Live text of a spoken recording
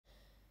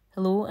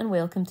Hello and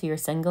welcome to your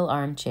single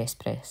arm chest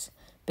press.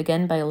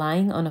 Begin by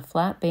lying on a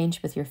flat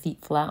bench with your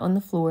feet flat on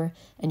the floor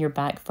and your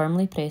back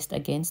firmly pressed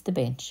against the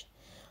bench.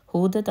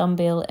 Hold a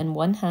dumbbell in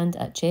one hand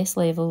at chest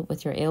level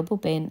with your elbow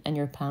bent and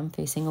your palm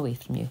facing away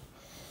from you.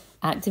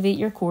 Activate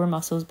your core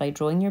muscles by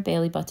drawing your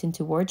belly button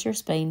towards your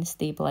spine,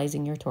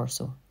 stabilising your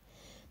torso.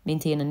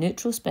 Maintain a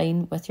neutral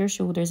spine with your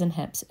shoulders and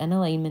hips in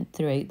alignment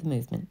throughout the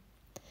movement.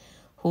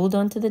 Hold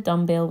on to the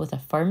dumbbell with a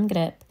firm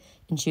grip,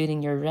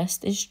 ensuring your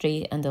wrist is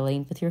straight and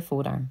aligned with your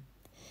forearm.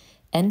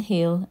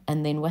 Inhale,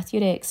 and then with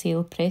your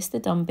exhale, press the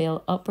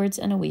dumbbell upwards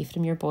and away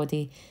from your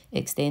body,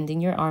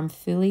 extending your arm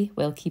fully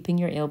while keeping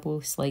your elbow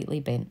slightly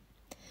bent.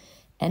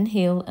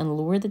 Inhale and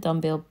lower the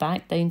dumbbell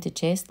back down to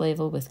chest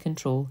level with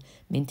control,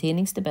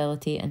 maintaining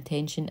stability and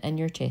tension in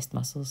your chest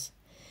muscles.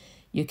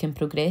 You can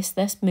progress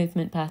this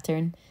movement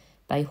pattern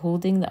by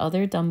holding the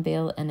other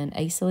dumbbell in an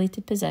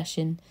isolated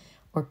position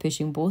or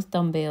pushing both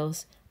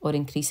dumbbells or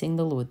increasing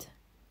the load.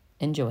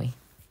 Enjoy.